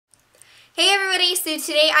Hey everybody, so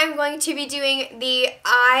today I'm going to be doing the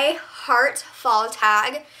I Heart Fall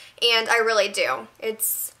tag, and I really do.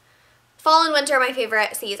 It's fall and winter are my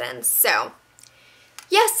favorite seasons, so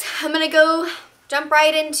yes, I'm going to go jump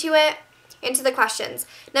right into it, into the questions.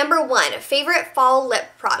 Number 1, favorite fall lip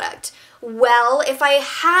product. Well, if I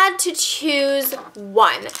had to choose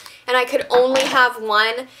one, and I could only have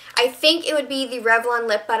one, I think it would be the Revlon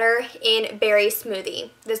Lip Butter in Berry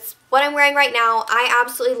Smoothie. This is what I'm wearing right now. I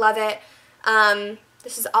absolutely love it.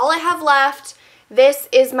 This is all I have left. This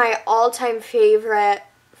is my all-time favorite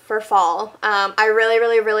for fall. I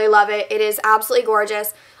really love it. It is absolutely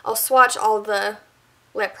gorgeous. I'll swatch all the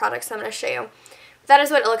lip products I'm going to show you. That is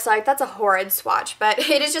what it looks like. That's a horrid swatch, but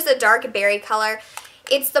it is just a dark berry color.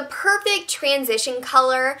 It's the perfect transition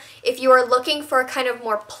color if you are looking for a kind of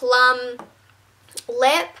more plum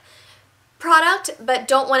lip product, but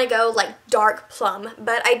don't want to go like dark plum.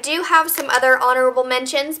 But I do have some other honorable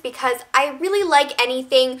mentions because I really like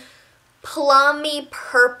anything plummy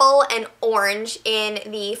purple and orange in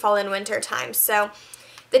the fall and winter time. So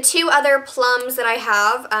the two other plums that I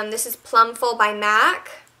have, this is Plumful by MAC,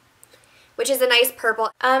 which is a nice purple.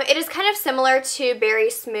 It is kind of similar to Berry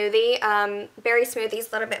Smoothie. Berry Smoothie is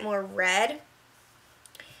a little bit more red.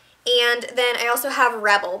 And then I also have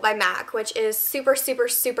Rebel by MAC, which is super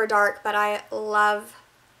dark, but I love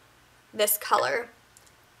this color.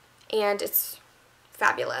 And it's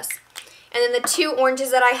fabulous. And then the two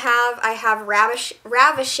oranges that I have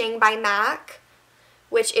Ravishing by MAC,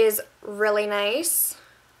 which is really nice.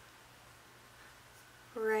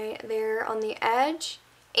 Right there on the edge.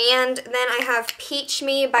 And then I have Peach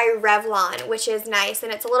Me by Revlon, which is nice.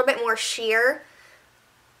 And it's a little bit more sheer.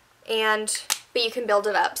 But you can build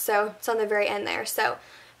it up, so it's on the very end there. So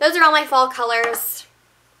those are all my fall colors.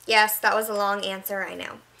 Yes, that was a long answer, I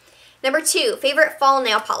know. Number 2, favorite fall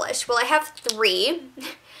nail polish. Well, I have 3.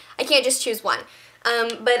 I can't just choose one.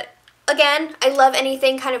 But again, I love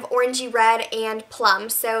anything kind of orangey red and plum.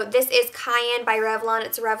 So this is Cayenne by Revlon.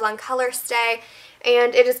 It's a Revlon Color Stay.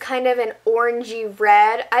 And it is kind of an orangey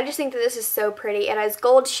red. I just think that this is so pretty. It has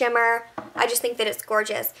gold shimmer. I just think that it's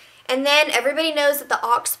gorgeous. And then everybody knows that the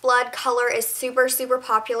Oxblood color is super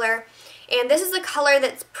popular. And this is a color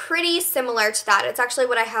that's pretty similar to that. It's actually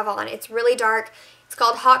what I have on. It's really dark. It's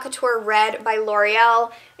called Hot Couture Red by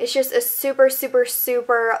L'Oreal. It's just a super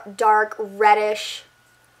dark reddish,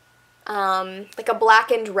 like a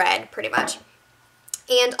blackened red pretty much.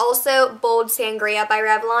 And also Bold Sangria by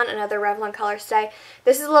Revlon, another Revlon Color Stay.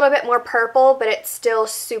 This is a little bit more purple, but it's still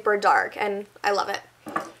super dark, and I love it.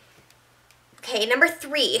 Okay, number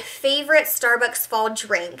 3, favorite Starbucks fall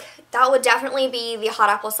drink. That would definitely be the hot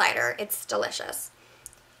apple cider. It's delicious.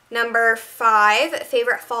 Number 5,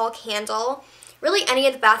 favorite fall candle. Really any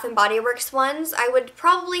of the Bath & Body Works ones. I would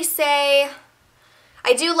probably say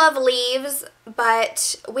I do love Leaves,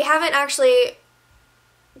 but we haven't actually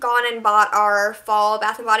gone and bought our fall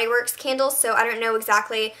Bath & Body Works candles, so I don't know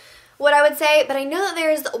exactly what I would say, but I know that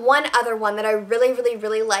there's one other one that I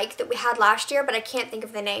really like that we had last year, but I can't think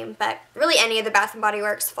of the name. But really any of the Bath & Body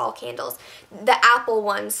Works fall candles. The apple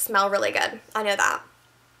ones smell really good. I know that.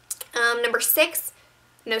 Number 5,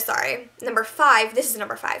 this is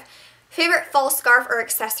number 5. Favorite fall scarf or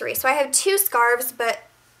accessory. So I have 2 scarves, but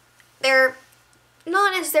they're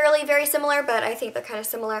not necessarily very similar, but I think they're kind of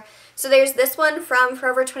similar. So there's this one from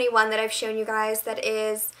Forever 21 that I've shown you guys that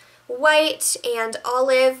is white and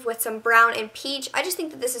olive with some brown and peach. I just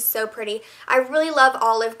think that this is so pretty. I really love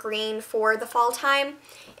olive green for the fall time.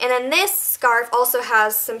 And then this scarf also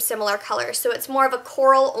has some similar colors. So it's more of a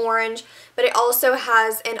coral orange, but it also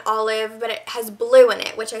has an olive, but it has blue in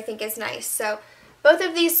it, which I think is nice. So both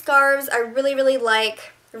of these scarves I really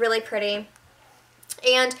like, really pretty.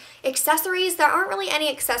 And accessories, there aren't really any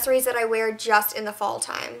accessories that I wear just in the fall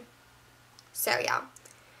time. So yeah.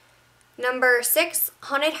 Number 6,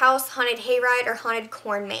 haunted house, haunted hayride, or haunted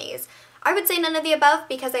corn maze. I would say none of the above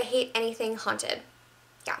because I hate anything haunted.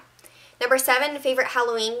 Yeah. Number 7, favorite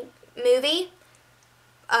Halloween movie.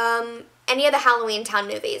 Any of the Halloween Town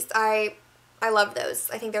movies. I love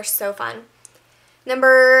those. I think they're so fun.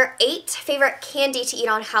 Number 8, favorite candy to eat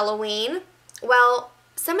on Halloween. Well,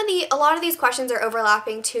 a lot of these questions are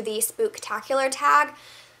overlapping to the Spooktacular tag,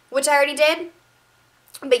 which I already did.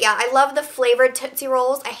 But yeah, I love the flavored Tootsie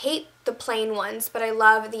Rolls. I hate the plain ones, but I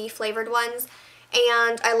love the flavored ones.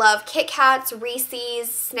 And I love Kit Kats,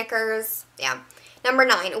 Reese's, Snickers. Yeah. Number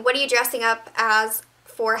 9, what are you dressing up as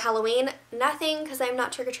for Halloween? Nothing, because I'm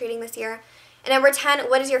not trick-or-treating this year. And number 10,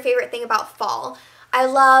 what is your favorite thing about fall? I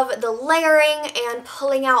love the layering and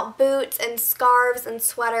pulling out boots and scarves and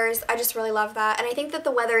sweaters. I just really love that. And I think that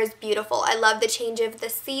the weather is beautiful. I love the change of the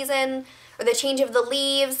season, or the change of the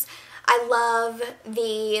leaves. I love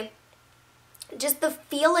just the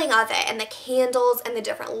feeling of it, and the candles and the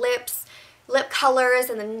different lip colors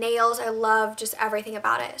and the nails. I love just everything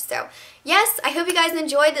about it. So yes, I hope you guys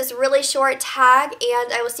enjoyed this really short tag,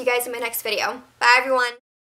 and I will see you guys in my next video. Bye everyone.